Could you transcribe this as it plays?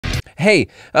Hey,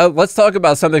 let's talk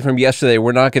about something from yesterday.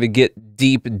 We're not going to get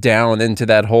deep down into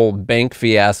that whole bank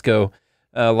fiasco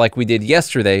like we did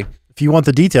yesterday. If you want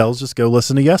the details, just go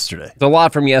listen to yesterday. It's a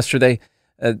lot from yesterday.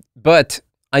 But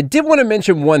I did want to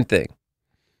mention one thing.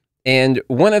 And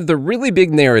one of the really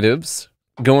big narratives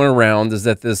going around is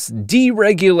that this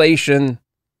deregulation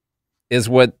is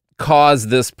what caused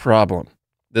this problem,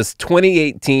 this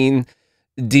 2018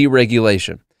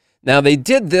 deregulation. Now, they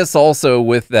did this also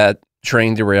with that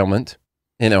train derailment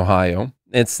in Ohio.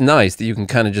 It's nice that you can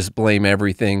kind of just blame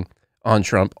everything on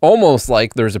Trump, almost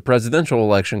like there's a presidential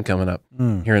election coming up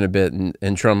here in a bit,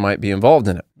 and Trump might be involved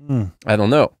in it. I don't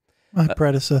know. My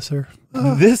predecessor.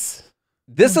 This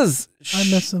is I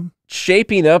miss him.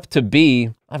 Shaping up to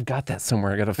be, I've got that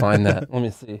somewhere. I got to find that. Let me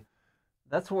see.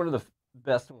 That's one of the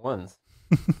best ones.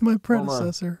 My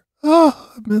predecessor.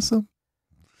 Oh, I miss him.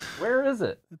 Where is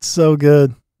it? It's so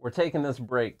good. We're taking this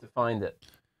break to find it.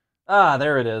 Ah,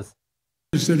 there it is.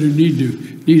 Said who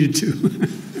needed to.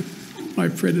 My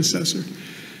predecessor.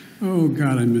 Oh,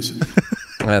 God, I miss him.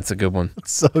 That's a good one.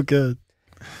 It's so good.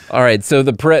 All right, so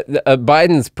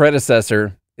Biden's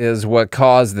predecessor is what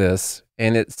caused this,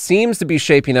 and it seems to be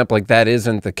shaping up like that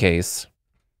isn't the case.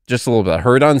 Just a little bit. I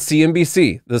heard on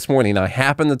CNBC this morning. I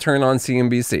happened to turn on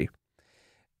CNBC,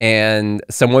 and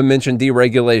someone mentioned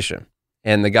deregulation,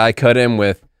 and the guy cut in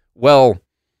with, well,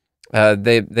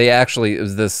 they actually, it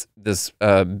was this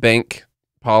Bank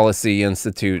Policy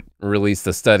Institute released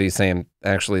a study saying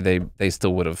actually they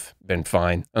still would have been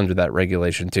fine under that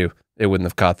regulation too. It wouldn't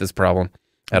have caught this problem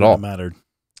at all. Mattered.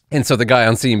 And so the guy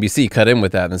on CNBC cut in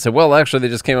with that and said, well, actually, they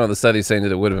just came out with a study saying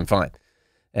that it would have been fine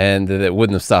and that it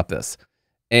wouldn't have stopped this.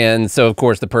 And so, of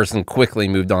course, the person quickly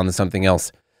moved on to something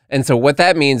else. And so what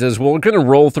that means is we're going to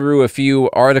roll through a few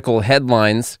article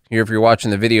headlines here if you're watching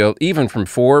the video, even from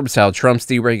Forbes, how Trump's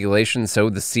deregulation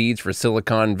sowed the seeds for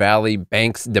Silicon Valley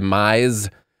Bank's demise.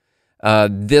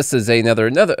 This is another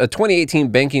 2018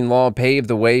 banking law paved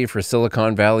the way for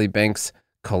Silicon Valley Bank's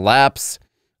collapse.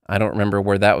 I don't remember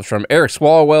where that was from. Eric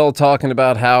Swalwell talking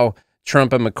about how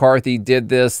Trump and McCarthy did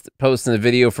this, posting a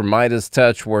video from Midas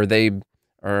Touch where they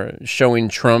are showing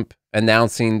Trump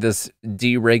announcing this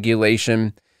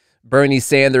deregulation. Bernie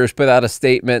Sanders put out a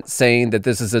statement saying that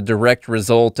this is a direct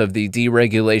result of the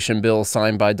deregulation bill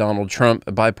signed by Donald Trump,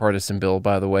 a bipartisan bill,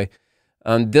 by the way.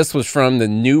 This was from the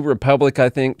New Republic, I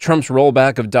think. Trump's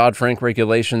rollback of Dodd-Frank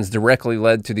regulations directly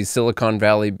led to the Silicon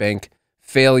Valley Bank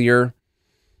failure.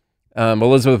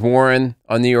 Elizabeth Warren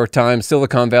on New York Times,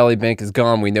 Silicon Valley Bank is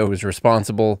gone. We know who's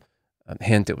responsible.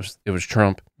 Hint, it was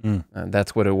Trump.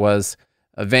 That's what it was.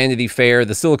 Vanity Fair,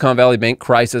 the Silicon Valley Bank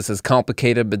crisis is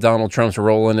complicated, but Donald Trump's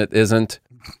role in it isn't.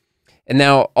 And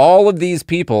now all of these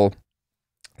people,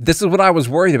 this is what I was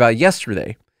worried about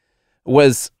yesterday,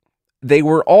 was they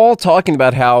were all talking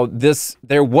about how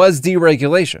there was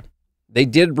deregulation. They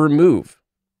did remove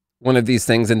one of these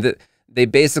things, and they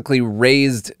basically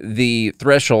raised the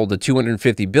threshold to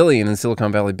 $250 billion, and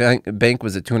Silicon Valley Bank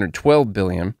was at $212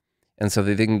 billion, and so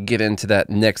they didn't get into that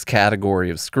next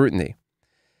category of scrutiny.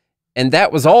 And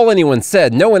that was all anyone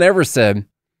said. No one ever said,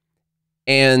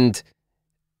 and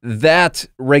that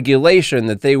regulation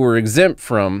that they were exempt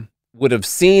from would have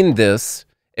seen this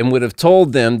and would have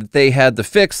told them that they had to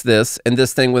fix this, and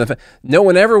this thing would have... No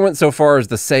one ever went so far as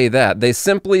to say that. They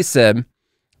simply said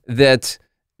that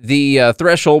the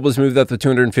threshold was moved up to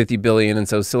 $250 billion, and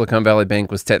so Silicon Valley Bank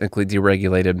was technically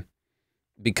deregulated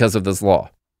because of this law.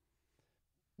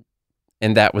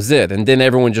 And that was it. And then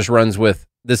everyone just runs with,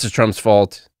 this is Trump's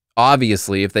fault.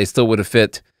 Obviously, if they still would have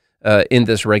fit in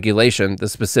this regulation, the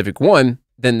specific one,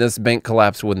 then this bank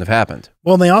collapse wouldn't have happened.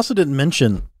 Well, and they also didn't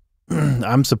mention,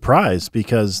 I'm surprised,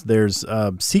 because there's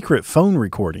secret phone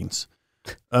recordings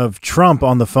of Trump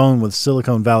on the phone with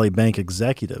Silicon Valley Bank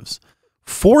executives,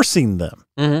 forcing them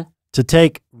to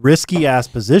take risky-ass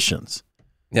positions.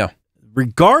 Yeah.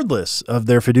 Regardless of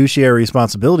their fiduciary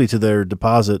responsibility to their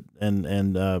deposit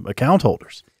and account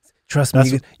holders. Trust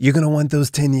me, you're going to want those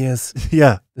 10 years.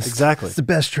 Yeah, exactly. It's the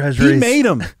best treasuries. He made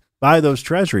them buy those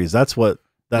treasuries. That's what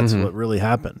really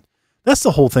happened. That's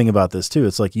the whole thing about this, too.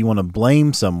 It's like you want to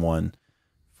blame someone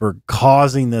for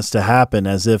causing this to happen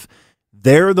as if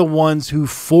they're the ones who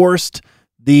forced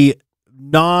the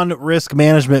non-risk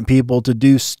management people to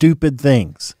do stupid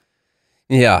things.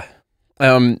 Yeah.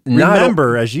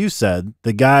 Remember, as you said,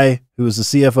 the guy who was the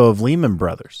CFO of Lehman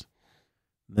Brothers,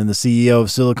 then the CEO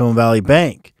of Silicon Valley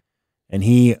Bank, and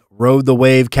he rode the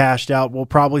wave, cashed out, will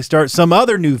probably start some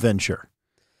other new venture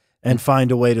and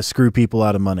find a way to screw people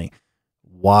out of money.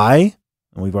 Why?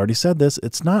 And we've already said this.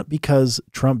 It's not because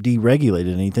Trump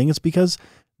deregulated anything. It's because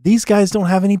these guys don't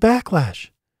have any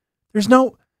backlash. There's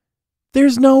no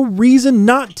There's no reason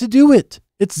not to do it.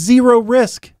 It's zero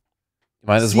risk.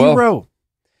 Might as Zero.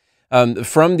 well.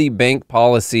 From the Bank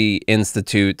Policy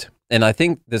Institute, and I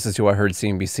think this is who I heard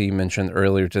CNBC mention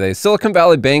earlier today, Silicon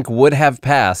Valley Bank would have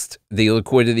passed the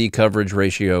liquidity coverage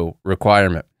ratio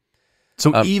requirement.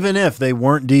 So even if they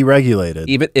weren't deregulated,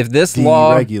 even if this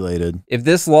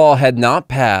law had not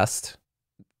passed,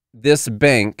 this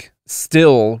bank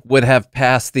still would have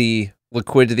passed the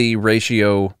liquidity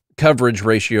ratio coverage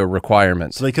ratio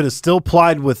requirement. So they could have still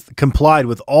complied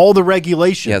with all the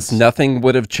regulations. Yes, nothing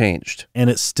would have changed. And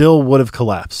it still would have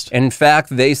collapsed. In fact,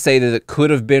 they say that it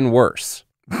could have been worse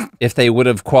if they would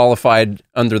have qualified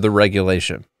under the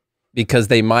regulation, because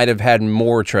they might have had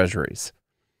more treasuries.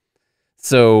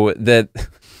 So that,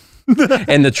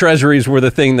 and the treasuries were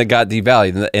the thing that got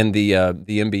devalued, and the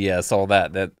MBS, all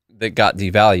that got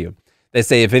devalued. They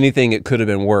say, if anything, it could have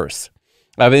been worse.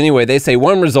 But anyway, they say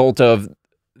one result of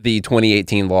the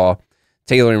 2018 law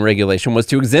tailoring regulation was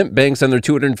to exempt banks under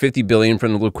 $250 billion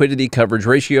from the liquidity coverage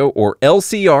ratio, or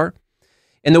LCR.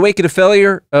 In the wake of the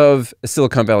failure of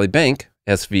Silicon Valley Bank,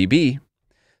 SVB,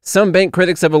 some bank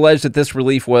critics have alleged that this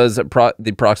relief was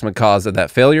the proximate cause of that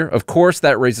failure. Of course,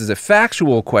 that raises a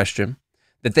factual question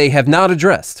that they have not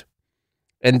addressed.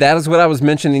 And that is what I was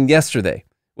mentioning yesterday.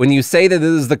 When you say that it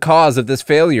is the cause of this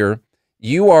failure,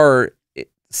 you are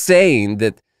saying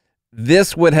that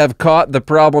this would have caught the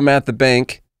problem at the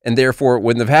bank and therefore it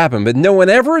wouldn't have happened. But no one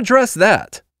ever addressed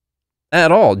that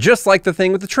at all. Just like the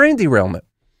thing with the train derailment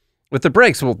with the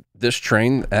brakes. Well, this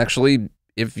train actually,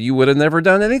 if you would have never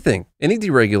done anything, any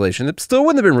deregulation, it still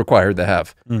wouldn't have been required to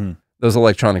have those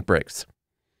electronic brakes.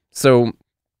 So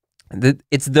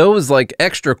it's those like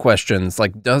extra questions,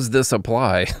 like, does this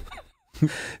apply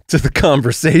to the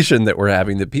conversation that we're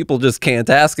having that people just can't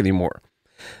ask anymore?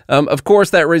 Of course,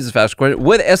 that raises a fast question.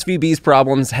 Would SVB's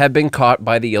problems have been caught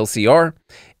by the LCR,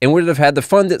 and would it have had to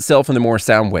fund itself in a more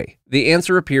sound way? The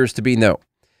answer appears to be no.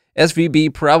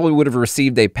 SVB probably would have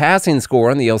received a passing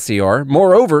score on the LCR.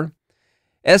 Moreover,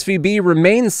 SVB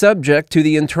remains subject to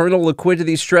the internal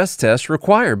liquidity stress tests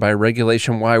required by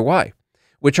Regulation YY,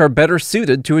 which are better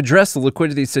suited to address the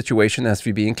liquidity situation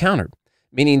SVB encountered,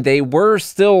 meaning they were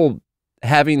still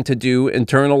having to do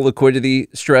internal liquidity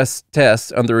stress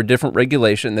tests under a different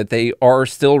regulation that they are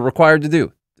still required to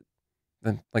do.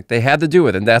 Like, they had to do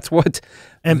it, and that's what...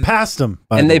 And passed them,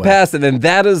 and they passed it, and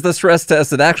that is the stress test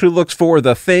that actually looks for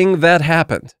the thing that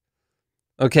happened.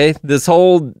 Okay? This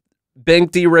whole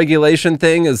bank deregulation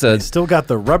thing is a... They still got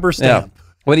the rubber stamp. Yeah.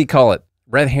 What do you call it?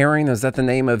 Red herring? Is that the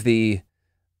name of the...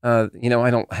 I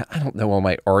don't know all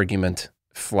my argument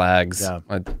flags,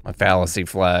 my fallacy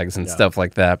flags and stuff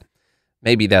like that.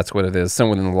 Maybe that's what it is.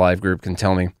 Someone in the live group can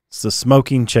tell me. It's the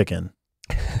smoking chicken.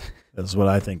 That's what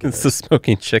I think it's the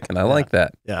smoking chicken. I like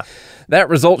that. Yeah. That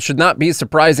result should not be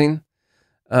surprising,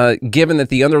 given that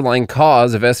the underlying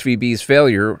cause of SVB's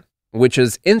failure, which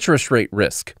is interest rate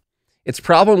risk. Its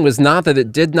problem was not that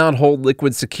it did not hold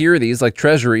liquid securities like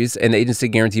treasuries and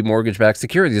agency-guaranteed mortgage-backed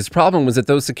securities. Its problem was that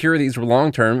those securities were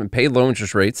long-term and paid low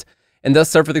interest rates, and thus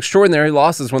suffered extraordinary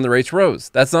losses when the rates rose.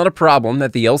 That's not a problem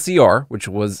that the LCR, which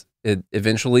was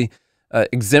eventually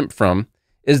exempt from,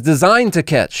 is designed to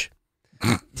catch.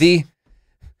 The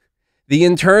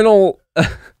internal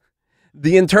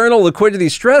liquidity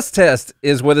stress test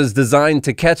is what is designed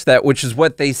to catch that, which is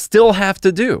what they still have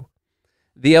to do.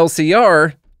 The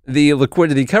LCR, the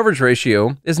liquidity coverage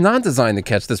ratio, is not designed to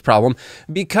catch this problem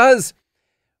because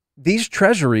these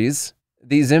treasuries,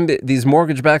 these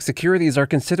mortgage-backed securities are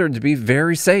considered to be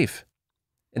very safe.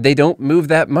 They don't move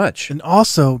that much. And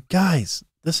also, guys,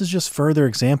 this is just further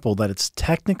example that it's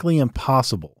technically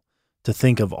impossible to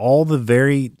think of all the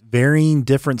varying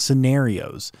different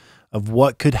scenarios of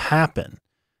what could happen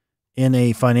in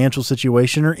a financial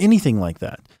situation or anything like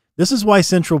that. This is why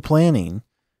central planning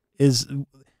is,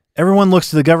 everyone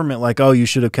looks to the government like, oh, you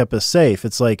should have kept us safe.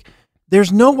 It's like,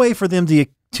 there's no way for them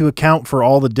to account for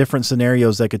all the different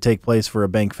scenarios that could take place for a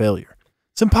bank failure.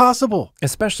 It's impossible.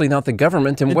 Especially not the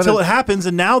government. And until it happens,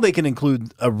 and now they can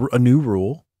include a new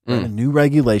rule, a new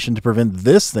regulation to prevent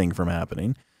this thing from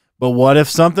happening. But what if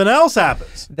something else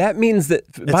happens? That means that,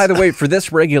 by the way, for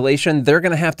this regulation, they're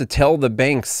going to have to tell the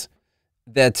banks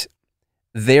that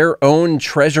their own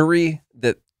treasury,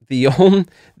 that the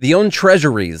own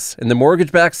treasuries and the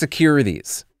mortgage-backed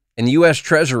securities and U.S.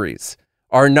 treasuries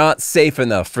are not safe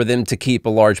enough for them to keep a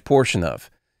large portion of.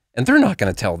 And they're not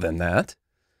going to tell them that.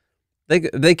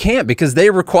 They can't, because they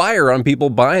require on people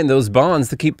buying those bonds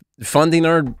to keep funding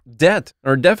our debt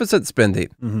or deficit spending.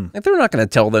 Like, they're not going to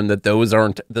tell them that those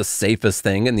aren't the safest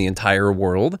thing in the entire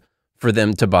world for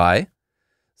them to buy.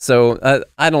 So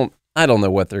I don't know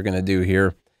what they're going to do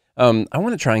here. I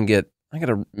want to try and get I got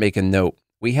to make a note.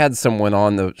 We had someone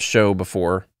on the show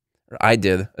before, or I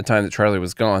did, a time that Charlie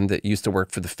was gone, that used to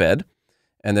work for the Fed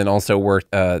and then also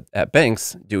worked at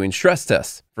banks doing stress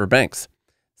tests for banks.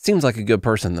 Seems like a good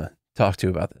person to talk to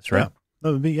about this, right? Yeah,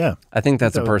 that would be, yeah. I think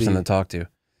that's a person to talk to.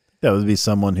 That would be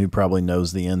someone who probably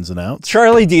knows the ins and outs.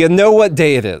 Charlie, do you know what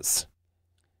day it is?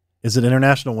 Is it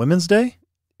International Women's Day?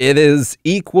 It is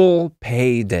Equal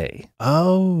Pay Day.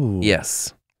 Oh.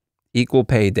 Yes. Equal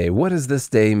Pay Day. What does this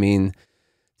day mean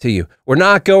to you? We're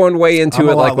not going way into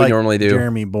it like we normally do.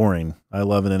 Jeremy Boring. I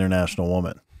love an international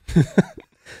woman.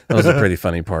 That was a pretty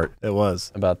funny part. It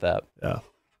was. About that. Yeah.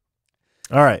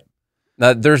 All right.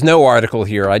 Now, there's no article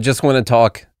here. I just want to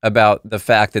talk about the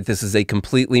fact that this is a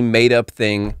completely made up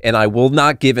thing, and I will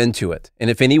not give into it. And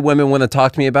if any women want to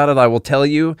talk to me about it, I will tell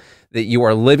you that you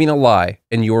are living a lie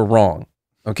and you're wrong.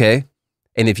 Okay?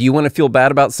 And if you want to feel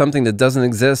bad about something that doesn't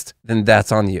exist, then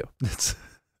that's on you.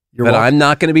 But I'm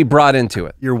not going to be brought into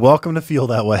it. You're welcome to feel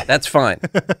that way. That's fine.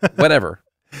 Whatever.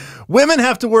 Women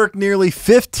have to work nearly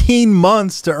 15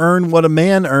 months to earn what a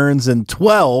man earns in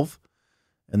 12.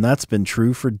 And that's been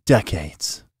true for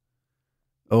decades.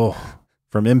 Oh,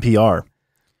 from NPR,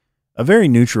 a very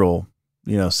neutral,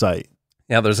 site.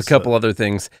 Yeah, there's a couple other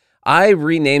things. I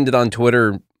renamed it on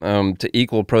Twitter to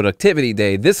Equal Productivity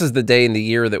Day. This is the day in the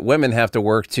year that women have to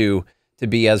work to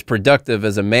be as productive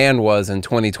as a man was in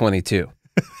 2022.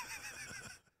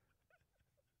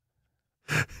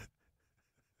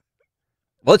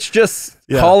 Let's just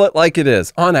call it like it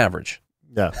is, on average.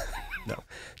 Yeah. No.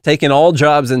 Taking all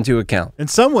jobs into account. And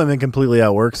some women completely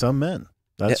outwork some men.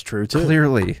 That's true, too.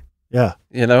 Clearly. Yeah.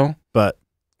 But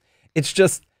it's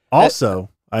just... Also,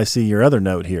 I see your other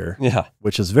note here. Yeah.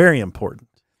 Which is very important.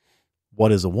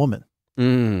 What is a woman?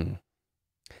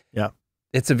 Yeah.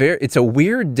 It's a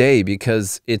weird day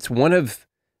because it's one of...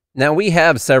 Now, we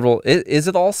have several... Is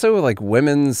it also like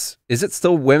women's... Is it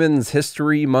still Women's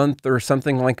History Month or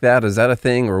something like that? Is that a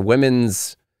thing? Or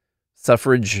Women's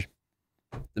Suffrage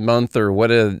Month or what?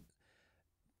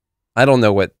 I don't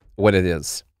know what it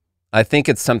is. I think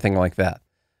it's something like that.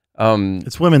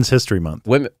 It's Women's History Month.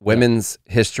 Women's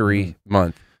History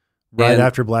Month. Right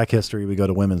after Black History, we go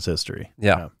to Women's History.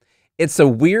 Yeah. It's a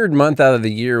weird month out of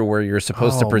the year where you're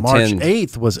supposed to pretend. March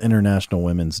 8th was International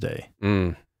Women's Day.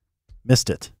 Missed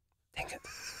it. Dang it.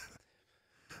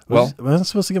 Was I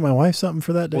supposed to get my wife something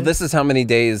for that day? Well, this is how many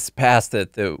days past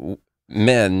it that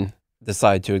men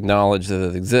decide to acknowledge that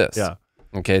it exists. Yeah.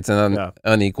 Okay, it's an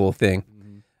unequal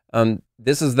thing.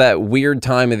 This is that weird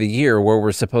time of the year where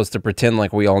we're supposed to pretend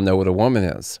like we all know what a woman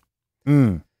is.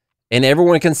 And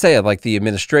everyone can say it, like the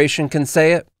administration can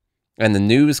say it, and the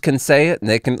news can say it, and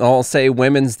they can all say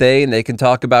Women's Day, and they can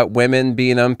talk about women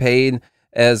being unpaid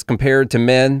as compared to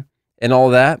men and all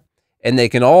that. And they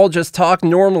can all just talk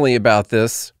normally about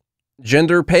this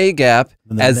gender pay gap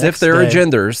as if there are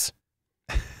genders.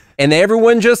 And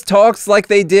everyone just talks like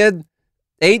they did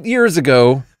 8 years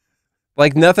ago,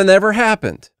 like nothing ever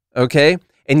happened, okay?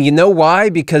 And you know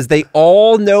why? Because they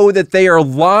all know that they are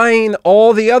lying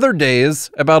all the other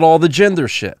days about all the gender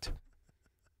shit.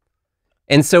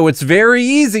 And so it's very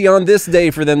easy on this day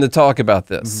for them to talk about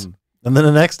this. And then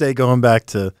the next day going back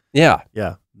to... Yeah.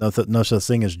 No such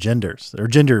thing as genders or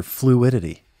gender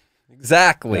fluidity.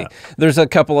 Exactly. Yeah. There's a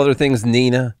couple other things,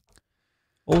 Nina.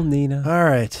 Old Nina. All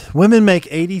right. Women make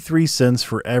 83 cents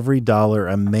for every dollar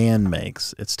a man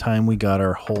makes. It's time we got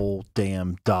our whole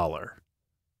damn dollar.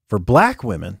 For black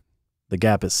women, the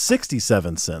gap is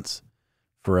 67 cents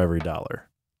for every dollar.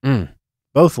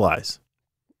 Both lies.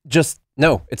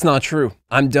 No, it's not true.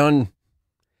 I'm done.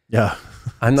 Yeah.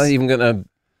 I'm not even going to.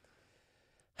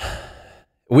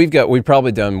 We've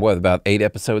probably done, about 8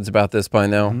 episodes about this by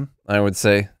now, I would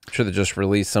say. Should have just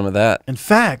released some of that. In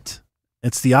fact,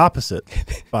 it's the opposite,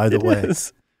 by the way.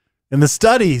 In the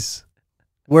studies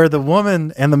where the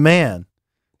woman and the man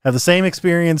have the same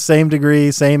experience, same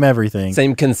degree, same everything.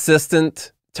 Same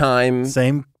consistent time.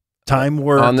 Same time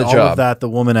worked, on the all job. Of that, the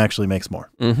woman actually makes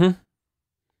more.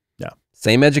 Yeah.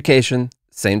 Same education,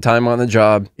 same time on the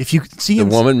job. If you see the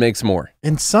woman makes more.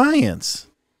 In science,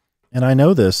 and I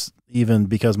know this even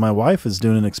because my wife is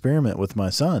doing an experiment with my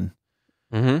son.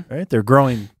 Right? They're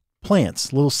growing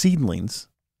plants, little seedlings,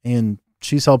 and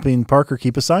she's helping Parker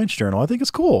keep a science journal. I think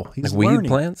it's cool. He's like learning. Weed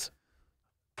plants?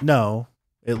 No.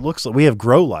 It looks like we have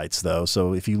grow lights though,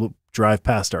 so if you drive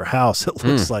past our house, it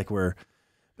looks like we're...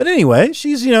 But anyway,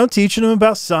 she's, teaching him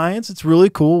about science. It's a really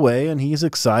cool way, and he's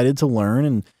excited to learn,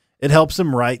 and it helps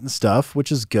him write and stuff,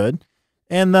 which is good.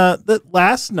 And the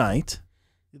last night,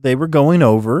 they were going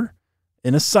over,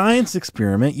 in a science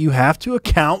experiment, you have to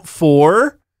account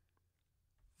for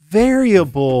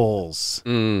variables.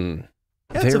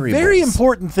 Yeah, it's a very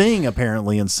important thing,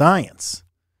 apparently, in science.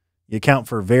 You account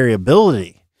for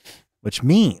variability, which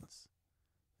means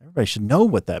everybody should know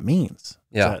what that means.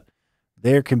 Yeah. That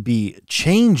there can be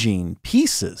changing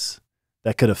pieces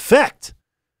that could affect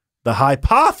the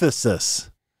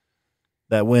hypothesis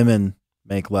that women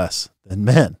make less than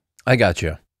men. I got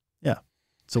you. Yeah.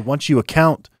 So once you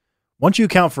account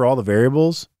for all the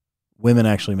variables, women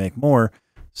actually make more.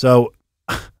 So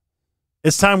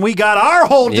it's time we got our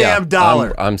whole damn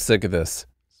dollar. I'm sick of this.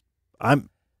 I'm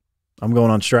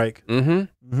going on strike.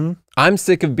 I'm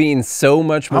sick of being so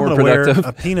much more I'm gonna productive. wear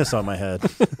a penis on my head.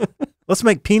 Let's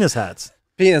make penis hats.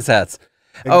 Penis hats.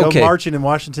 And go marching in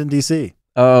Washington, D.C.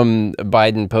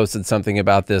 Biden posted something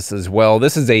about this as well.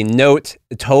 This is a note,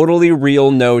 a totally real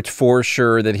note for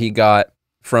sure that he got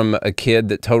from a kid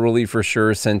that totally for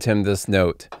sure sent him this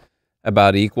note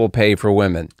about equal pay for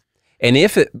women. And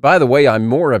if it, by the way, I'm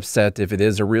more upset if it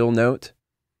is a real note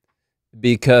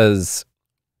because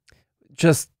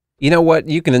just, you know what?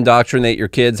 You can indoctrinate your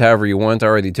kids however you want. I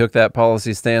already took that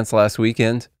policy stance last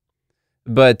weekend.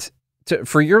 But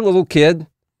for your little kid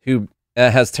who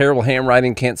has terrible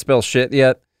handwriting, can't spell shit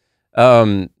yet,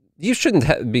 you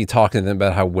shouldn't be talking to them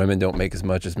about how women don't make as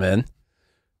much as men.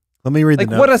 Let me read the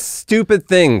note. What a stupid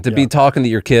thing to be talking to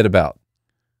your kid about.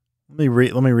 Let me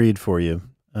read for you.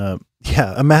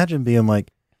 Yeah, imagine being like,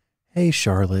 "Hey,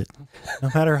 Charlotte, no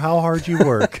matter how hard you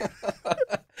work,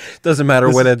 doesn't matter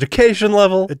what education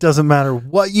level, it doesn't matter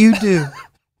what you do.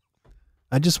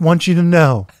 I just want you to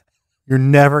know you're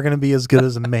never going to be as good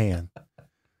as a man.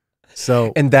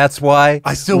 So, and that's why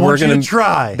I still want you to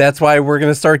try. That's why we're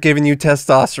going to start giving you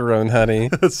testosterone,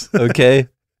 honey. Okay,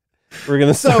 we're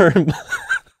going to start."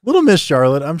 Little Miss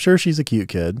Charlotte, I'm sure she's a cute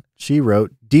kid. She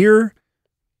wrote, "Dear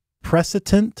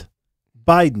President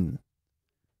Biden,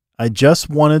 I just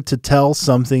wanted to tell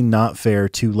something not fair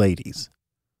to ladies."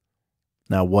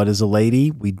 Now, what is a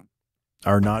lady? We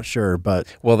are not sure,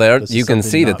 but well, you can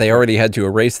see that they already had to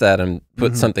erase that and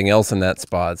put something else in that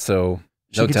spot. So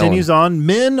she continues on.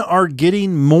 "Men are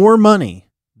getting more money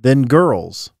than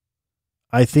girls.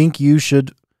 I think you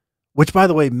should," which, by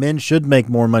the way, men should make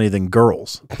more money than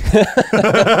girls.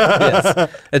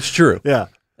 Yes, it's true. Yeah,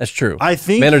 that's true. I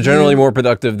think men are generally more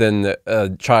productive than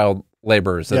child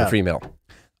laborers than female.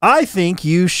 "I think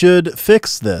you should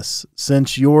fix this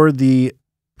since you're the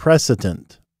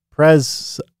president."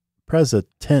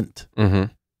 President.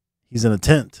 He's in a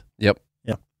tent. Yep.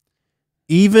 Yeah.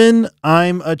 "Even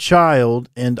I'm a child,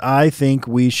 and I think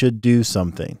we should do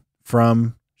something."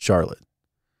 From Charlotte.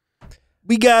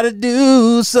 We got to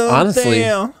do something. Honestly,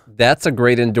 that's a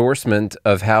great endorsement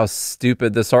of how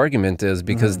stupid this argument is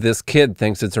because this kid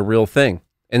thinks it's a real thing.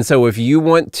 And so if you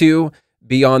want to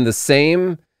be on the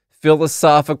same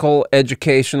philosophical,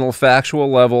 educational, factual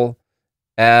level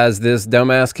as this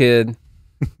dumbass kid,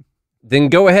 then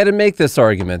go ahead and make this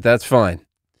argument. That's fine.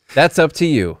 That's up to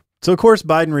you. So, of course,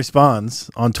 Biden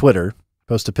responds on Twitter,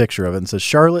 posts a picture of it and says,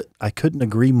 "Charlotte, I couldn't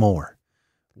agree more.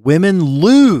 Women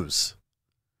lose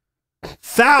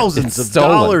thousands of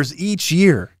dollars each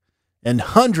year and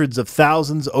hundreds of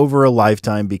thousands over a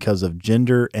lifetime because of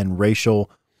gender and racial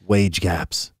wage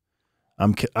gaps.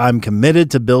 I'm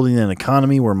committed to building an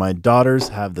economy where my daughters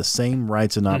have the same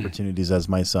rights and opportunities as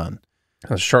my son."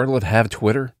 Does Charlotte have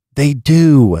Twitter? They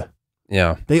do.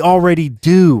 Yeah. They already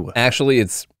do. Actually,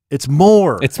 it's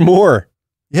more. It's more.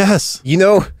 Yes. You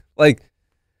know, like,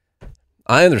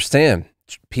 I understand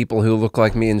people who look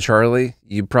like me and Charlie,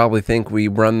 you probably think we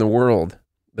run the world.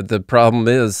 But the problem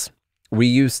is we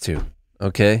used to,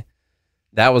 okay?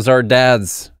 That was our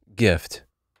dad's gift,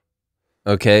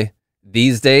 okay?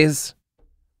 These days,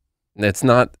 it's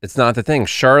not the thing.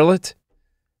 Charlotte,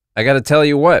 I got to tell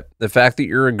you what, the fact that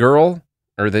you're a girl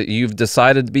or that you've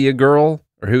decided to be a girl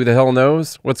or who the hell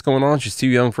knows what's going on, she's too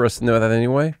young for us to know that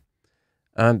anyway,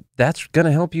 that's going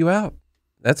to help you out.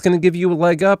 That's going to give you a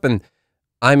leg up. And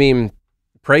I mean,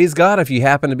 praise God if you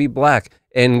happen to be black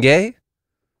and gay.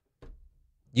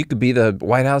 You could be the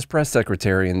White House press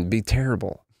secretary and be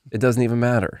terrible. It doesn't even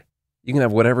matter. You can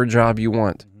have whatever job you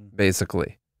want,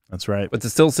 basically. That's right. But to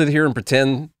still sit here and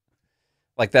pretend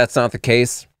like that's not the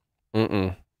case,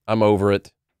 I'm over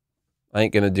it. I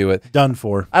ain't going to do it. Done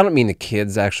for. I don't mean the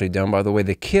kid's actually done, by the way.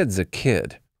 The kid's a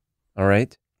kid, all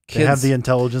right? They have the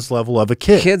intelligence level of a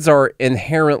kid. Kids are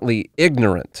inherently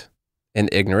ignorant. And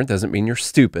ignorant doesn't mean you're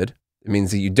stupid. It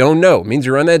means that you don't know. It means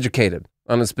you're uneducated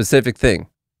on a specific thing.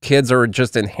 Kids are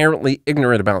just inherently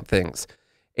ignorant about things.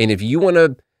 And if you want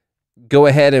to go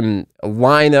ahead and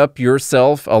line up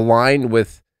yourself, align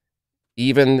with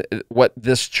even what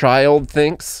this child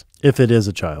thinks. If it is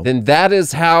a child. Then that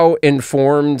is how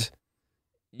informed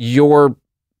your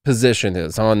position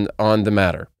is on the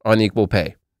matter, on equal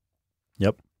pay.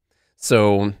 Yep.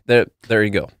 So there you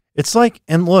go. It's like,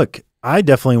 and look, I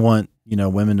definitely want,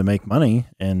 women to make money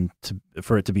and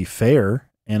for it to be fair.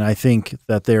 And I think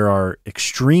that there are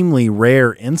extremely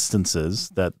rare instances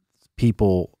that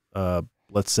people,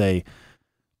 let's say,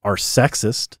 are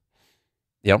sexist.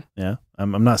 Yep. Yeah.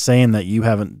 I'm not saying that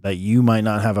you might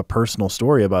not have a personal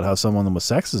story about how someone was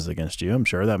sexist against you. I'm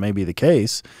sure that may be the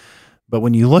case. But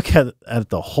when you look at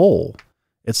the whole,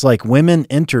 it's like women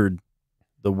entered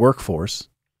the workforce,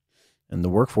 and the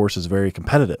workforce is very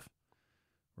competitive,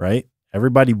 right?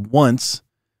 Everybody wants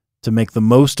to make the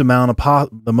most amount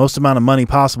of money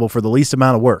possible for the least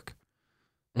amount of work.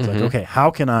 It's like, okay,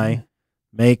 how can I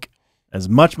make as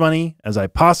much money as I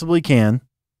possibly can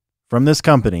from this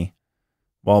company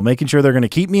while making sure they're going to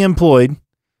keep me employed,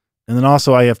 and then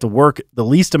also I have to work the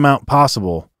least amount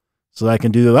possible so that I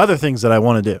can do the other things that I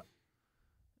want to do.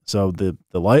 So the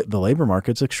labor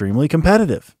market's extremely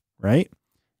competitive, right?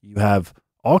 You have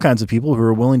all kinds of people who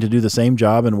are willing to do the same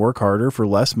job and work harder for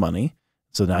less money.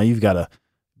 So now you've got to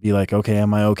be like, okay,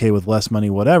 am I okay with less money,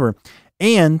 whatever?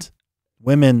 And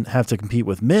women have to compete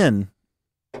with men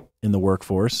in the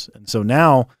workforce. And so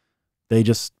now they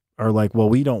just are like, well,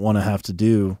 we don't want to have to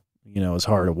do, as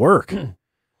hard a work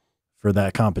for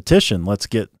that competition. Let's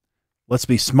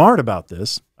be smart about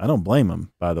this. I don't blame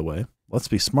them, by the way. Let's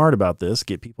be smart about this,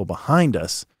 get people behind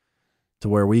us to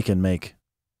where we can make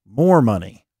more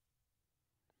money.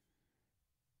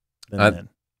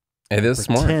 It is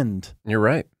smart. You're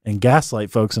right. And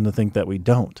gaslight folks into think that we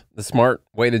don't. The smart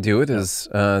way to do it is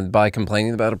by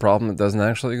complaining about a problem that doesn't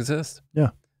actually exist. Yeah.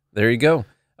 There you go.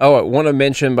 Oh, I want to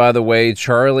mention, by the way,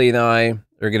 Charlie and I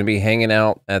are going to be hanging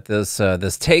out at this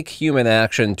Take Human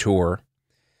Action tour,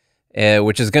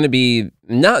 which is going to be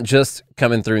not just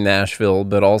coming through Nashville,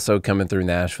 but also coming through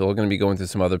Nashville. We're going to be going through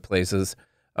some other places.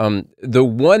 The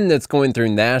one that's going through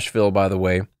Nashville, by the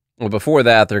way, well, before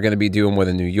that, they're going to be doing one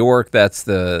in New York. That's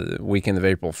the weekend of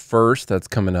April 1st. That's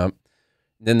coming up.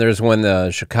 Then there's one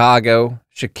Chicago,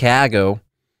 April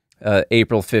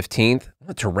 15th.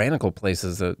 Tyrannical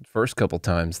places the first couple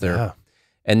times there. Yeah.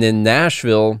 And then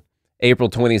Nashville, April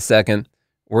 22nd.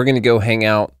 We're going to go hang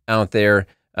out there.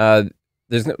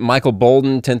 There's Michael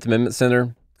Bolden, 10th Amendment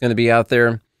Center, going to be out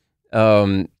there.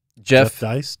 Jeff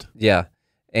Deist. Yeah.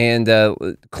 And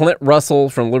Clint Russell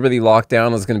from Liberty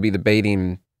Lockdown is going to be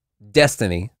debating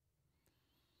Destiny,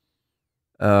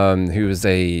 who is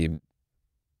a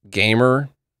gamer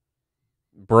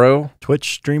bro.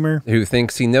 Twitch streamer. Who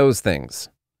thinks he knows things.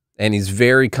 And he's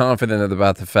very confident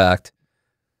about the fact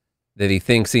that he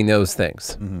thinks he knows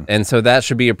things. Mm-hmm. And so that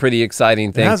should be a pretty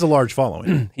exciting thing. He has a large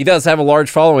following. He does have a large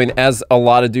following, as a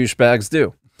lot of douchebags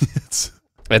do.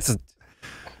 It's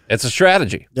a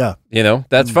strategy. Yeah.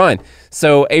 That's fine.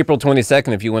 So April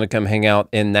 22nd, if you want to come hang out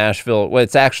in Nashville, well,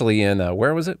 it's actually in,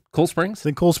 where was it? Cool Springs? It's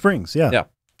in Cool Springs, yeah. Yeah.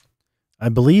 I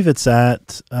believe it's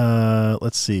at,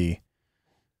 let's see.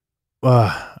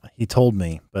 He told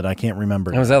me, but I can't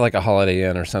remember. Was that like a Holiday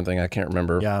Inn or something? I can't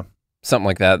remember. Yeah. Something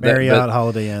like that. Marriott,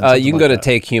 Holiday Inn. You can go to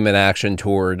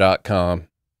takehumanaction.tour.com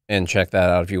and check that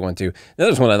out if you want to. Then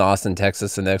there's one in Austin,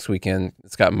 Texas the next weekend.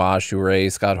 It's got Maj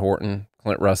Toure, Scott Horton,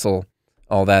 Clint Russell,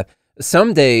 all that.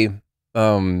 Someday,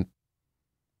 we'll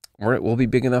be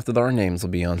big enough that our names will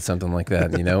be on something like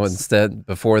that, Instead,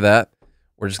 before that,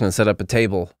 we're just going to set up a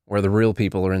table where the real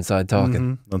people are inside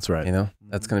talking. Mm-hmm. That's right.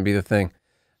 That's going to be the thing.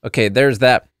 Okay, there's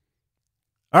that.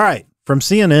 All right, from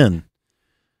CNN.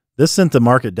 This sent the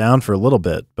market down for a little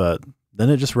bit, but then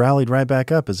it just rallied right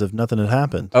back up as if nothing had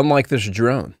happened. Unlike this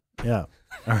drone. Yeah.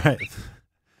 All right.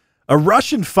 A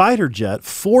Russian fighter jet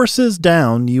forces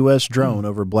down U.S. drone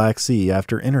over Black Sea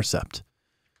after intercept.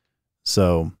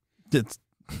 So it's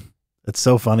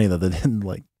so funny that they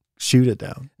didn't shoot it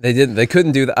down. They didn't. They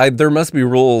couldn't do that. There must be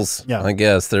rules. Yeah. I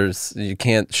guess you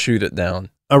can't shoot it down.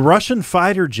 A Russian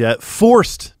fighter jet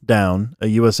forced down a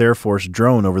U.S. Air Force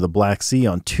drone over the Black Sea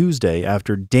on Tuesday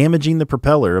after damaging the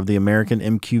propeller of the American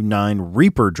MQ-9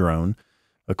 Reaper drone,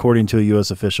 according to a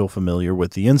U.S. official familiar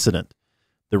with the incident.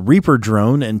 The Reaper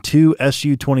drone and two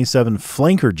Su-27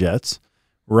 flanker jets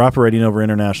were operating over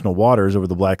international waters over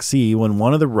the Black Sea when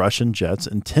one of the Russian jets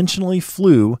intentionally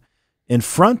flew in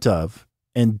front of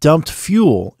and dumped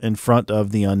fuel in front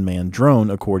of the unmanned drone,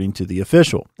 according to the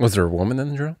official. Was there a woman in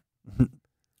the drone?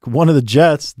 One of the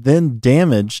jets then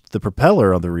damaged the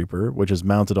propeller of the Reaper, which is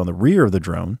mounted on the rear of the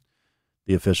drone,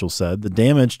 the official said. The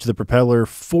damage to the propeller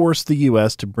forced the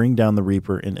U.S. to bring down the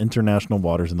Reaper in international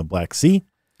waters in the Black Sea.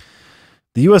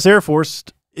 The U.S. Air Force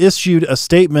issued a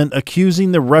statement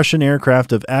accusing the Russian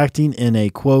aircraft of acting in a,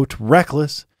 quote,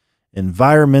 reckless,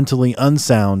 environmentally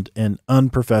unsound, and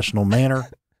unprofessional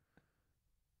manner.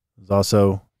 was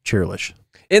also churlish.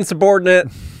 Insubordinate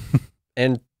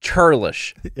and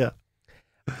churlish. Yeah.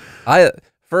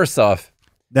 First off,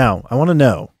 now I want to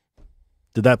know: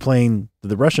 did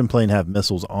the Russian plane have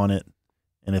missiles on it?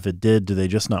 And if it did, do they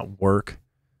just not work?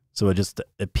 So it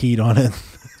peed on it.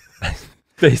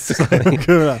 Basically,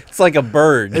 it's like a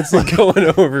bird. It's like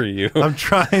going over you. I'm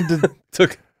trying to.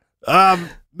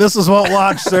 Missiles won't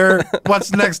launch, sir. What's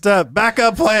the next step?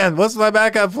 Backup plan. What's my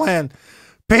backup plan?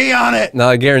 Pee on it. No,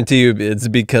 I guarantee you, it's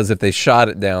because if they shot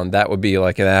it down, that would be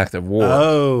like an act of war.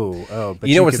 Oh, but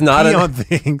you know what's not on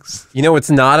things. You know what's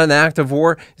not an act of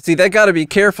war? See, they got to be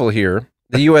careful here.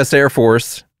 The U.S. Air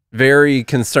Force, very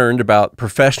concerned about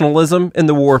professionalism in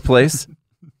the warplace.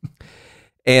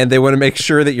 And they want to make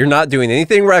sure that you're not doing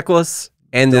anything reckless.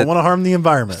 And don't want to harm the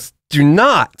environment. Do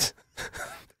not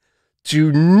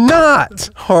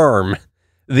harm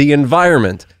the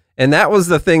environment. And that was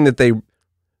the thing that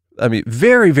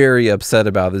very, very upset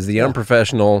about is the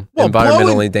unprofessional,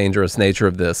 environmentally dangerous nature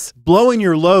of this. Blowing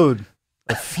your load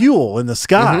of fuel in the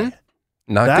sky.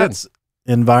 That's good.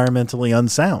 Environmentally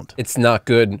unsound. It's not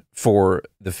good for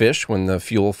the fish when the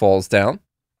fuel falls down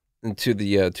into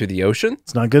the ocean.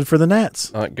 It's not good for the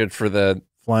gnats. Not good for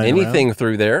anything around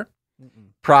through there.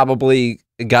 Probably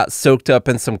got soaked up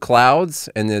in some clouds,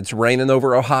 and it's raining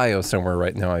over Ohio somewhere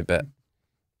right now, I bet.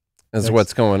 That's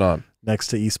what's going on. Next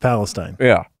to East Palestine.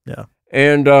 Yeah. Yeah.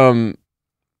 And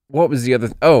what was the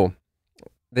other?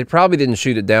 They probably didn't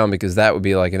shoot it down because that would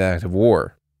be like an act of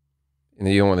war. And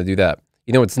you don't want to do that.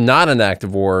 You know, it's not an act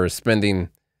of war spending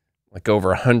like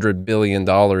over $100 billion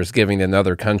giving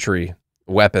another country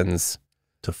weapons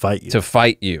to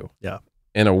fight you. Yeah.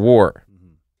 In a war.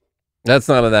 That's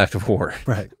not an act of war.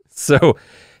 Right. So,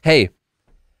 hey,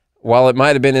 while it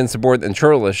might have been insubordinate and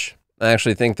churlish, I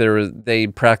actually think they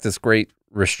practice great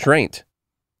restraint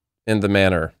in the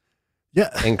manner. Yeah.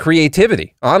 And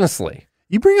creativity, honestly.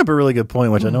 You bring up a really good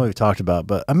point, which I know we've talked about,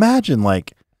 but imagine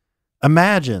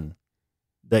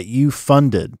that you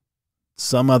funded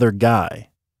some other guy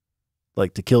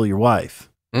like to kill your wife.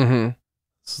 Mm-hmm.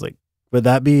 It's like, would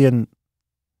that be an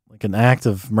act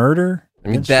of murder? I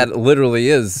mean, that literally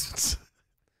is.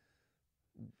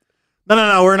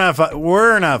 No, we're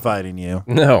not fighting you.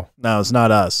 No, it's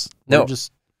not us. No,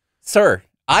 sir,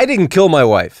 I didn't kill my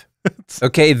wife.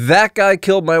 Okay, that guy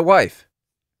killed my wife.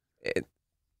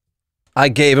 I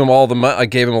gave him all the money. I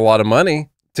gave him a lot of money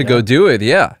to go do it.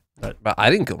 Yeah, but I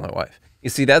didn't kill my wife. You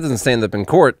see, that doesn't stand up in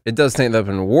court. It does stand up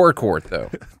in a war court,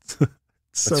 though.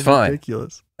 It's fine.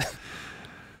 Ridiculous.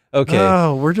 Okay.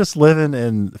 Oh, we're just living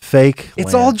in fake.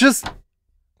 It's land. all just.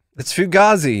 It's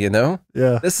Fugazi, you know.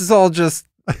 Yeah. This is all just.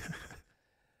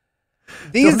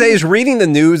 These days, reading the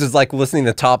news is like listening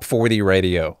to top 40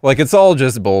 radio. Like, it's all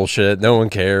just bullshit. No one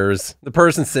cares. The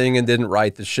person singing didn't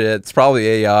write the shit. It's probably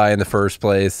AI in the first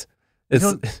place.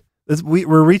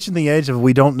 We're reaching the age of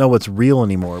we don't know what's real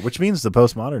anymore, which means the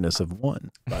postmodernists have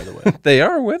won, by the way. They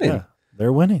are winning. Yeah,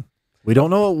 they're winning. We don't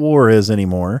know what war is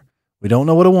anymore. We don't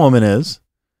know what a woman is.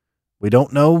 We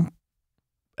don't know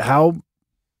how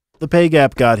the pay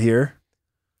gap got here.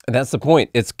 And that's the point.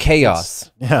 It's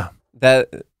chaos.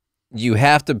 That you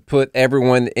have to put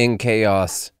everyone in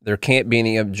chaos. There can't be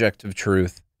any objective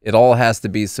truth. It all has to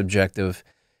be subjective.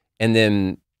 And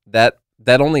then that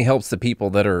only helps the people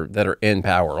that are in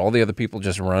power. All the other people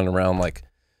just run around like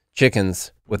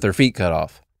chickens with their feet cut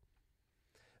off.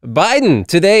 Biden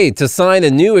today to sign a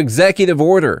new executive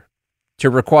order to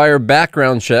require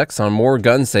background checks on more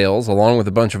gun sales, along with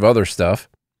a bunch of other stuff.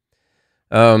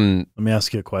 Let me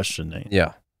ask you a question, Nate.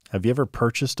 Yeah. Have you ever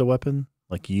purchased a weapon?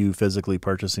 Like you physically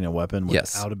purchasing a weapon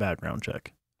without a background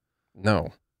check?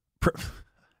 No.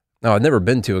 No, I've never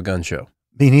been to a gun show.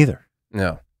 Me neither.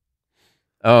 No.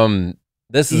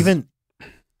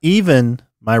 Even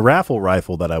my raffle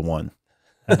rifle that I won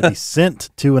had to be sent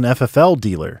to an FFL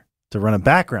dealer to run a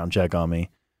background check on me,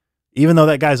 even though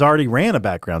that guy's already ran a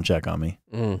background check on me.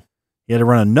 He had to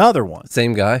run another one.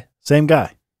 Same guy,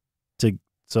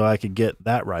 so I could get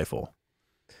that rifle.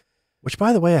 Which,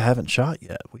 by the way, I haven't shot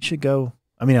yet. We should go.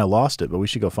 I mean, I lost it, but we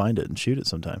should go find it and shoot it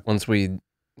sometime. Once we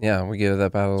get it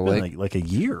up out of the lake. Like a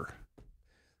year.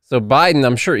 So Biden,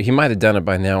 I'm sure he might have done it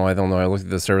by now. I don't know. I looked at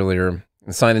this earlier.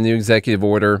 Signed a new executive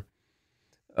order.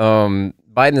 Biden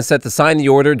is set to sign the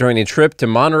order during a trip to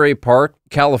Monterey Park,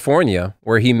 California,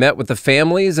 where he met with the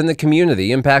families and the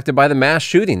community impacted by the mass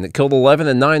shooting that killed 11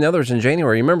 and 9 others in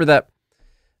January. You remember that?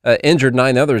 Injured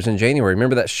 9 others in January.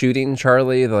 Remember that shooting,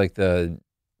 Charlie? Like the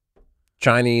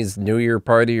Chinese New Year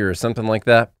party or something like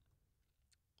that?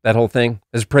 That whole thing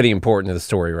is pretty important to the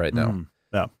story right now.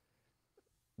 Yeah.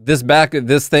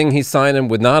 This thing he's signing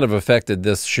would not have affected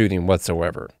this shooting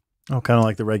whatsoever. Oh, kind of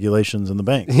like the regulations in the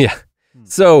bank. Yeah.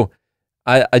 So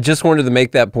I just wanted to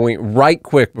make that point right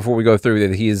quick before we go through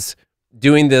that he's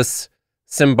doing this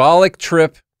symbolic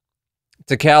trip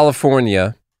to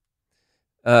California,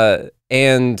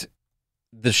 and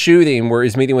the shooting where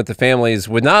he's meeting with the families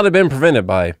would not have been prevented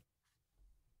by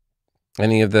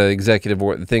any of the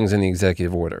things in the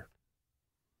executive order.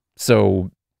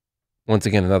 So once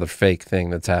again, another fake thing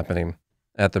that's happening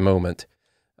at the moment.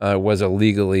 Was a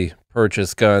legally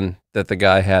purchased gun that the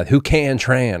guy had. Who Can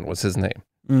Tran was his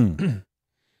name.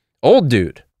 Old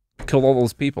dude. Killed all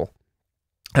those people.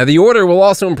 The order will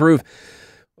also improve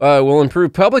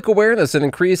public awareness and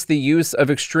increase the use of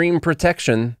extreme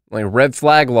protection, like red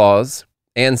flag laws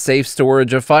and safe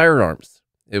storage of firearms.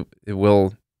 It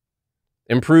will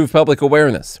improve public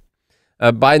awareness.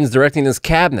 Biden's directing his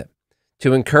cabinet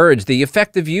to encourage the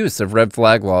effective use of red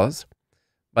flag laws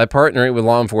by partnering with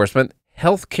law enforcement,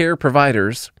 healthcare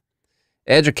providers,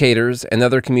 educators, and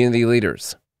other community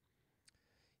leaders.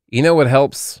 You know what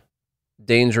helps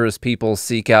dangerous people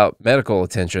seek out medical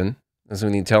attention is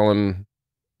when you tell them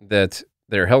that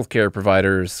their healthcare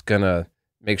provider's gonna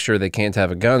make sure they can't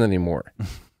have a gun anymore.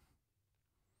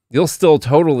 You'll still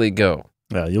totally go.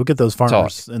 Yeah, you'll get those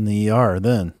farmers in the ER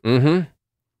then.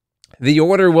 The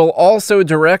order will also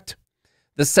direct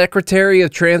the Secretary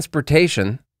of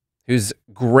Transportation, who's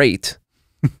great,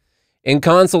 in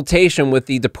consultation with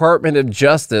the Department of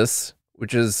Justice,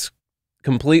 which is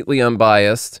completely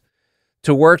unbiased,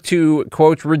 to work to,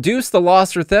 quote, reduce the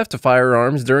loss or theft of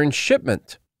firearms during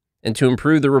shipment and to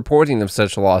improve the reporting of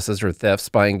such losses or thefts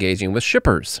by engaging with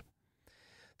shippers.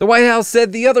 The White House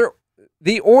said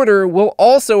the order will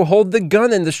also hold the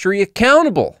gun industry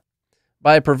accountable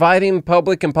by providing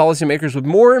public and policymakers with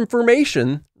more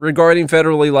information regarding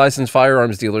federally licensed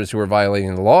firearms dealers who are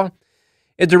violating the law.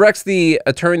 It directs the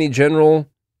Attorney General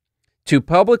to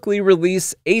publicly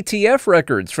release ATF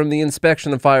records from the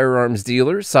inspection of firearms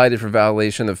dealers cited for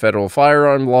violation of federal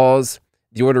firearm laws.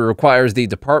 The order requires the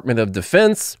Department of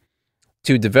Defense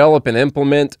to develop and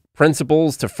implement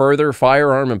principles to further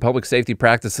firearm and public safety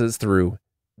practices through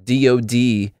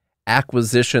DoD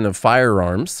acquisition of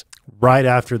firearms. Right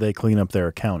after they clean up their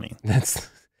accounting. That's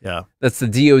the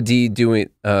DoD doing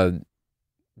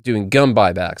gun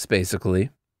buybacks, basically.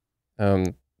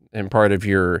 And part of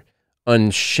your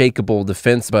unshakable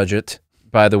defense budget,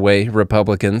 by the way,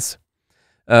 Republicans.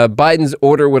 Biden's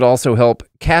order would also help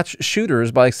catch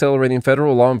shooters by accelerating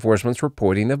federal law enforcement's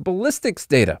reporting of ballistics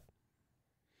data.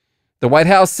 The White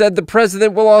House said the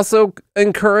president will also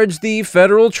encourage the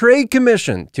Federal Trade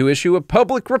Commission to issue a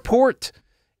public report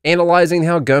analyzing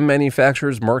how gun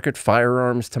manufacturers market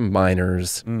firearms to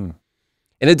minors. In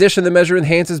addition, the measure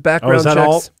enhances background checks.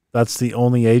 All? That's the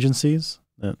only agencies?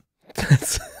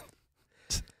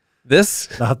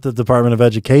 This? Not the Department of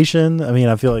Education? I mean,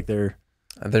 I feel like they're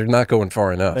not going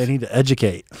far enough. They need to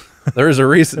educate. There's a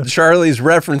reason. Charlie's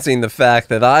referencing the fact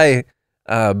that I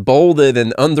bolded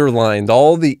and underlined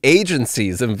all the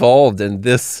agencies involved in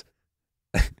this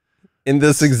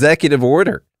executive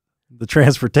order. The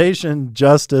Transportation,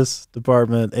 Justice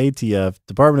Department, ATF,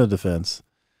 Department of Defense,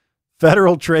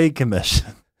 Federal Trade Commission.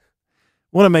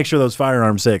 Want to make sure those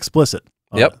firearms say explicit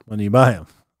when you buy them.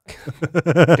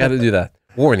 Got to do that.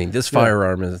 Warning, this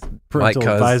firearm might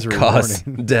cause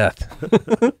death.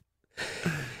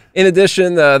 In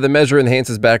addition, the measure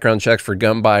enhances background checks for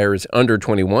gun buyers under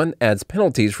 21, adds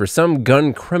penalties for some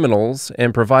gun criminals,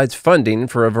 and provides funding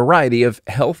for a variety of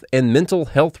health and mental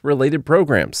health-related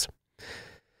programs.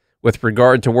 With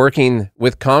regard to working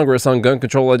with Congress on gun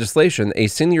control legislation, a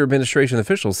senior administration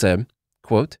official said,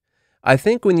 quote, "I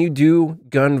think when you do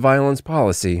gun violence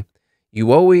policy,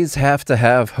 you always have to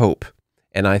have hope,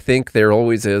 and I think there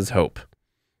always is hope."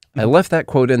 I left that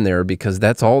quote in there because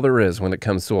that's all there is when it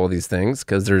comes to all these things,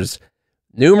 because there's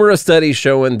numerous studies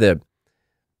showing that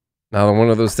not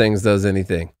one of those things does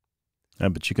anything. Yeah,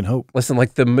 but you can hope. Listen,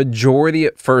 like the majority,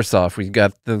 first off, we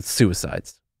got the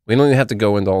suicides. We don't even have to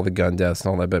go into all the gun deaths and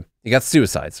all that, but you got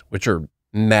suicides, which are a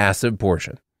massive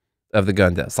portion of the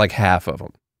gun deaths, like half of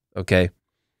them, okay?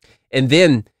 And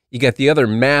then you got the other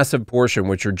massive portion,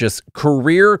 which are just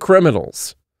career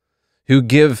criminals who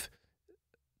give...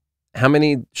 How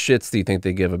many shits do you think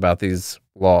they give about these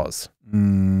laws? I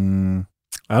don't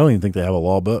even think they have a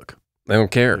law book. They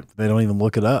don't care. They don't even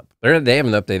look it up. They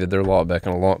haven't updated their law back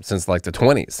in a long since like the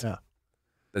 20s. Yeah.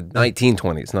 The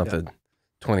 1920s, not the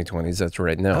 2020s. That's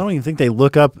right now. I don't even think they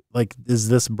look up, like, is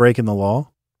this breaking the law?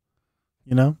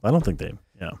 You know, I don't think they,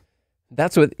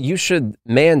 That's what you should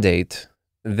mandate,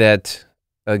 that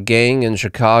a gang in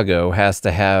Chicago has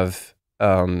to have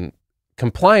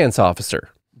compliance officer.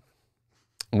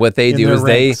 what they in do their is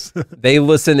ranks. they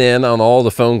listen in on all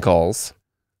the phone calls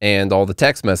and all the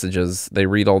text messages. They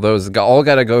read all those. All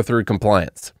got to go through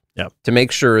compliance to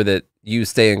make sure that you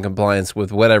stay in compliance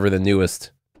with whatever the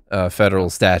newest federal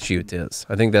statute is.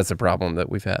 I think that's a problem that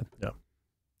we've had. Yeah.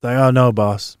 Like, oh no,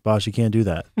 boss, you can't do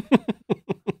that.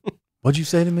 What'd you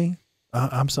say to me?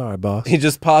 I'm sorry, boss. He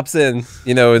just pops in.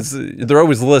 You know, they're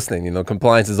always listening. You know,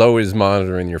 compliance is always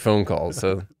monitoring your phone calls,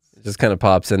 so it just kind of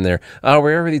pops in there. Oh,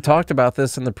 we already talked about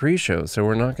this in the pre-show, so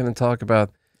we're not going to talk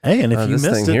about. Hey, and if you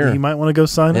missed it, you might want to go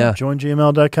sign up.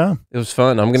 JoinGML.com. It was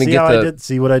fun. I'm going to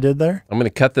see what I did there. I'm going to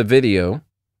cut the video,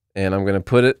 and I'm going to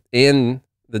put it in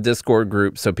the Discord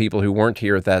group so people who weren't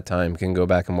here at that time can go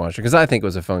back and watch it, because I think it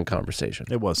was a fun conversation.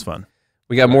 It was fun.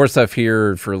 We got more stuff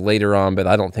here for later on, but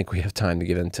I don't think we have time to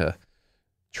get into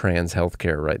trans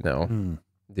healthcare right now,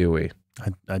 do we?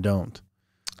 I don't.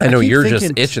 I know you're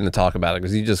just itching to talk about it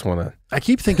because you just want to. I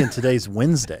keep thinking today's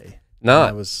Wednesday.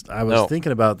 I was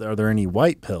thinking about, are there any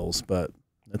white pills? But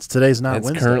today's not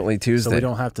Wednesday. It's currently Tuesday. So we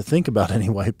don't have to think about any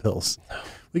white pills.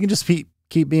 We can just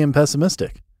keep being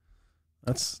pessimistic.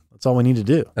 That's all we need to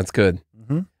do. That's good.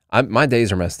 My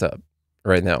days are messed up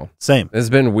right now. Same. It's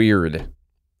been weird.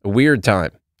 A weird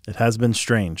time. It has been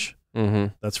strange.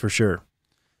 That's for sure.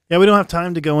 Yeah, we don't have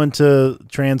time to go into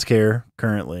trans care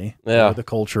currently. Or the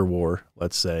culture war,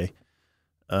 let's say.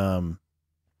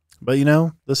 But, you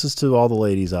know, this is to all the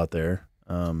ladies out there.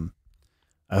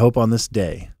 I hope on this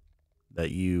day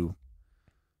that you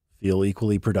feel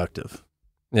equally productive.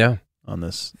 Yeah. On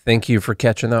this. Thank you for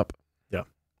catching up. Yeah.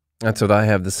 That's what I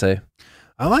have to say.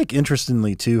 I like,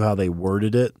 interestingly, too, how they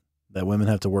worded it, that women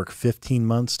have to work 15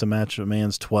 months to match a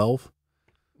man's 12.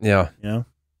 Yeah. You know?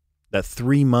 That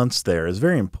 3 months there is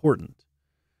very important,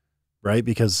 right?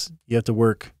 Because you have to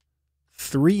work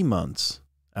 3 months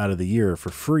out of the year for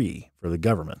free for the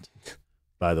government,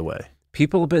 by the way.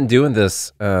 People have been doing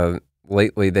this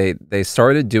lately. They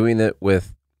started doing it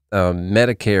with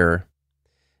Medicare.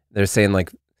 They're saying,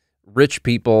 like, rich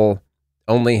people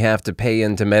only have to pay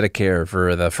into Medicare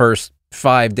for the first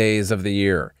 5 days of the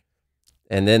year,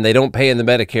 and then they don't pay into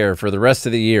Medicare for the rest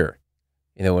of the year.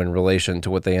 You know, in relation to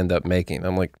what they end up making.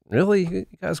 I'm like, really? You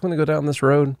guys want to go down this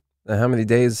road? How many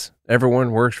days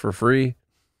everyone works for free?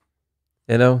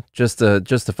 You know, just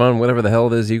to fund whatever the hell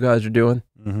it is you guys are doing.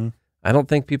 I don't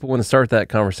think people want to start that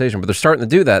conversation, but they're starting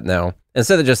to do that now.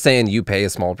 Instead of just saying you pay a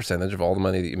small percentage of all the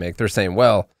money that you make, they're saying,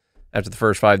 well, after the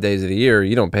first 5 days of the year,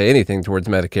 you don't pay anything towards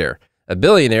Medicare. A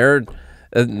billionaire,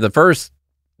 the first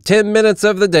 10 minutes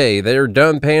of the day, they're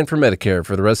done paying for Medicare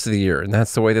for the rest of the year. And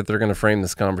that's the way that they're going to frame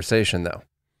this conversation now.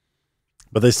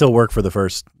 But they still work for the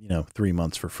first, 3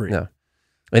 months for free. Yeah.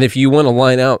 And if you want to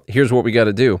line out, here's what we got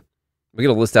to do. We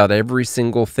got to list out every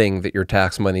single thing that your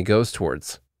tax money goes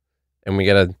towards. And we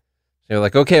got to,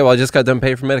 like, okay, well, I just got done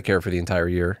paying for Medicare for the entire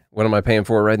year. What am I paying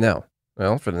for right now?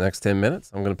 Well, for the next 10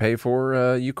 minutes, I'm going to pay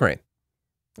for Ukraine.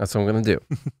 That's what I'm going to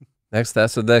do. That's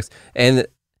the next. And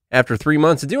after 3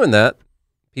 months of doing that,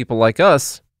 people like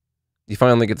us, you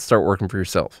finally get to start working for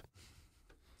yourself.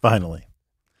 Finally.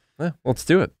 Yeah, let's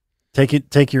do it.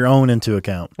 Take your own into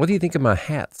account. What do you think of my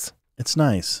hats? It's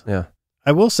nice. Yeah.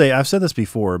 I will say, I've said this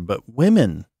before, but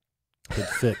women could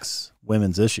fix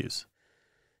women's issues,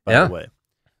 by the way.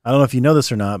 I don't know if you know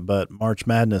this or not, but March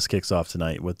Madness kicks off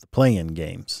tonight with the play-in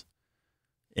games.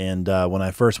 And when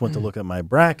I first went to look at my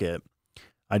bracket,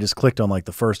 I just clicked on like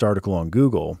the first article on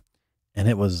Google, and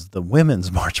it was the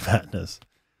women's March Madness.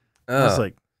 I was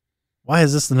like, why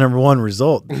is this the #1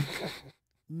 result?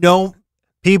 No,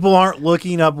 people aren't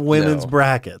looking up women's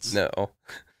brackets. No.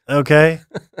 Okay.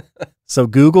 So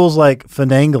Google's like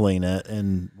finagling it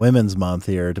in Women's Month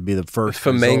here to be the first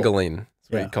Finagling. That's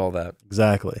what you call that.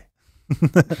 Exactly.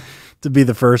 To be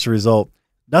the first result.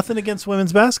 Nothing against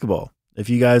women's basketball. If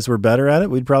you guys were better at it,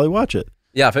 we'd probably watch it.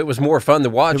 Yeah, if it was more fun to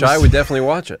watch, I would definitely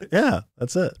watch it. Yeah,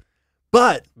 that's it.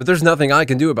 But there's nothing I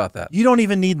can do about that. You don't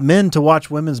even need men to watch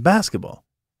women's basketball.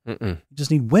 Mm-mm. You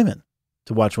just need women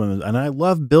to watch women. And I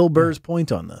love Bill Burr's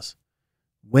point on this.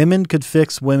 Women could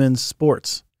fix women's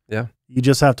sports. Yeah. You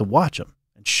just have to watch them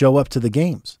and show up to the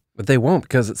games. But they won't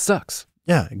because it sucks.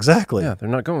 Yeah, exactly. Yeah, they're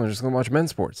not going. They're just going to watch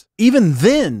men's sports. Even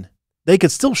then, they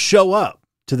could still show up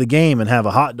to the game and have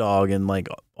a hot dog and like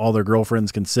all their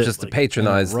girlfriends can sit. Just to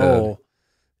patronize the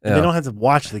And they don't have to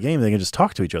watch the game. They can just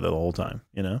talk to each other the whole time,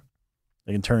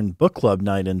 They can turn book club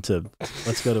night into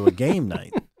let's go to a game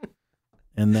night.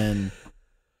 And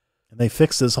they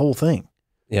fix this whole thing.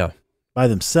 Yeah. By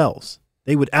themselves.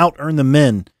 They would out-earn the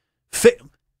men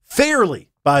fairly,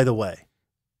 by the way.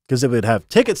 Because they would have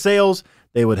ticket sales.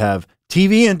 They would have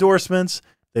TV endorsements.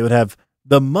 They would have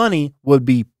the money would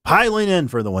be piling in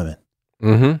for the women.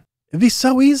 Mm-hmm. It'd be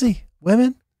so easy,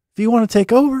 women. if you want to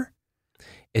take over.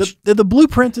 The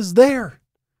blueprint is there.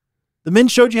 The men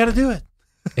showed you how to do it.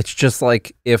 It's just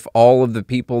like if all of the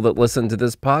people that listen to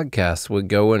this podcast would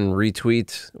go and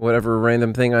retweet whatever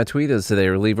random thing I tweet is today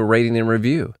or leave a rating and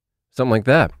review, something like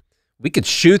that. We could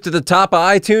shoot to the top of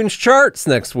iTunes charts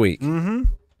next week. Mm-hmm.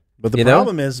 But the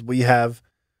problem is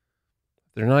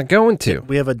they're not going to.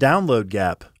 We have a download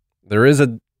gap. There is a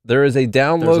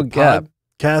download gap.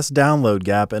 Podcast download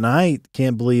gap, and I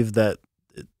can't believe that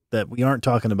we aren't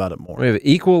talking about it more. We have an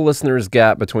equal listeners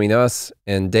gap between us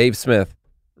and Dave Smith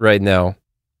right now.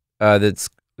 That's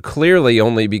clearly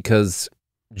only because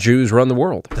Jews run the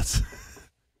world.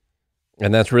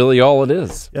 And that's really all it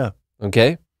is. Yeah.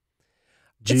 Okay.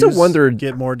 Jews it's a wonder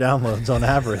get more downloads on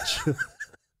average.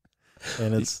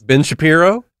 And it's Ben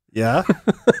Shapiro. Yeah.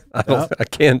 I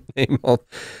can't name all.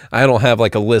 I don't have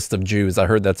like a list of Jews. I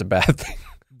heard that's a bad thing.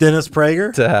 Dennis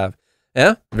Prager to have.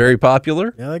 Yeah. Very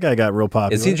popular. Yeah. That guy got real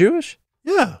popular. Is he Jewish?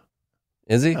 Yeah.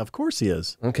 Is he? Yeah, of course he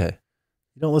is. Okay.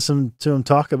 You don't listen to him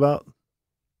talk about.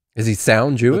 Does he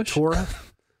sound Jewish? The Torah?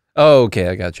 Oh, okay.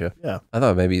 I got you. Yeah. I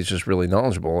thought maybe he's just really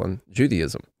knowledgeable on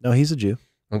Judaism. No, he's a Jew.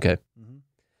 Okay. Mm-hmm.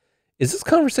 Is this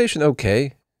conversation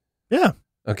okay? Yeah.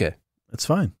 Okay. It's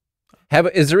fine.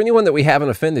 Is there anyone that we haven't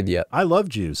offended yet? I love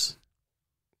Jews.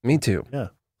 Me too. Yeah.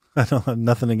 I don't have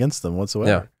nothing against them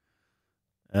whatsoever.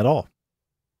 Yeah. At all.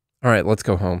 All right, let's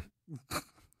go home.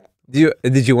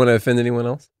 Did you want to offend anyone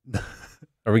else?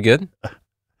 Are we good?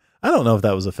 I don't know if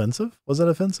that was offensive. Was that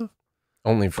offensive?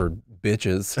 Only for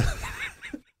bitches.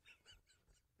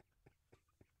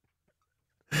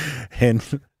 And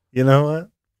you know what?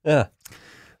 Yeah.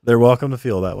 They're welcome to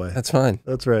feel that way. That's fine.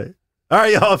 That's right. All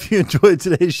right, y'all. If you enjoyed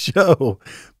today's show,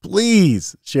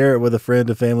 please share it with a friend,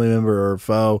 a family member, or a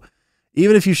foe.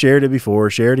 Even if you shared it before,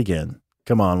 share it again.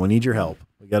 Come on, we need your help.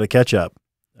 We got to catch up.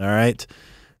 All right.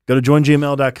 Go to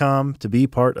joingml.com to be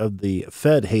part of the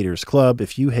Fed Haters Club.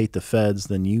 If you hate the feds,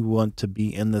 then you want to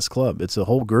be in this club. It's a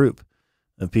whole group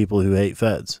of people who hate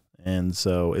feds. And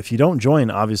so if you don't join,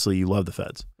 obviously you love the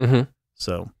feds. Mm-hmm.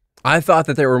 So I thought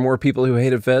that there were more people who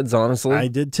hated feds, honestly. I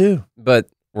did too. But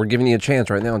we're giving you a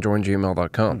chance right now on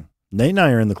joingml.com. Nate and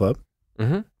I are in the club.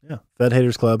 Mm-hmm. Yeah. Fed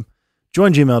Haters Club.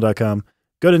 Joingml.com.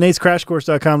 Go to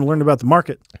natescrashcourse.com to learn about the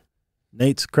market.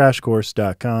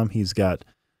 natescrashcourse.com. He's got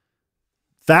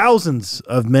thousands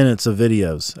of minutes of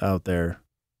videos out there.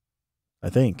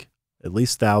 I think at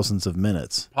least thousands of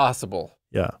minutes. Possible.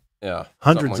 Yeah. Yeah.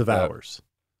 Hundreds of hours.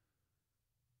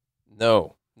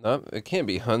 No, it can't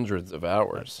be hundreds of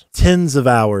hours. Tens of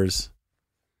hours.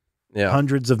 Yeah.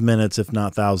 Hundreds of minutes, if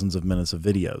not thousands of minutes of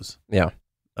videos. Yeah.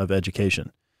 Of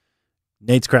education.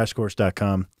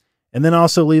 natescrashcourse.com. And then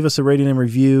also leave us a rating and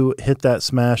review. Hit that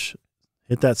smash.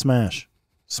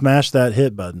 Smash that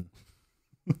hit button.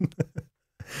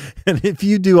 And if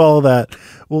you do all of that,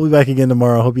 we'll be back again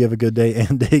tomorrow. Hope you have a good day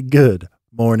and a good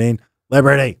morning.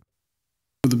 Liberty.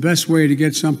 The best way to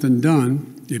get something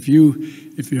done, if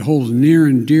it holds near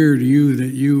and dear to you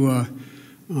that you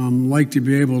like to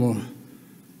be able to,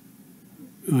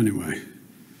 anyway,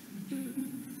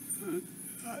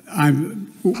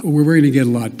 we're going to get a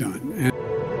lot done.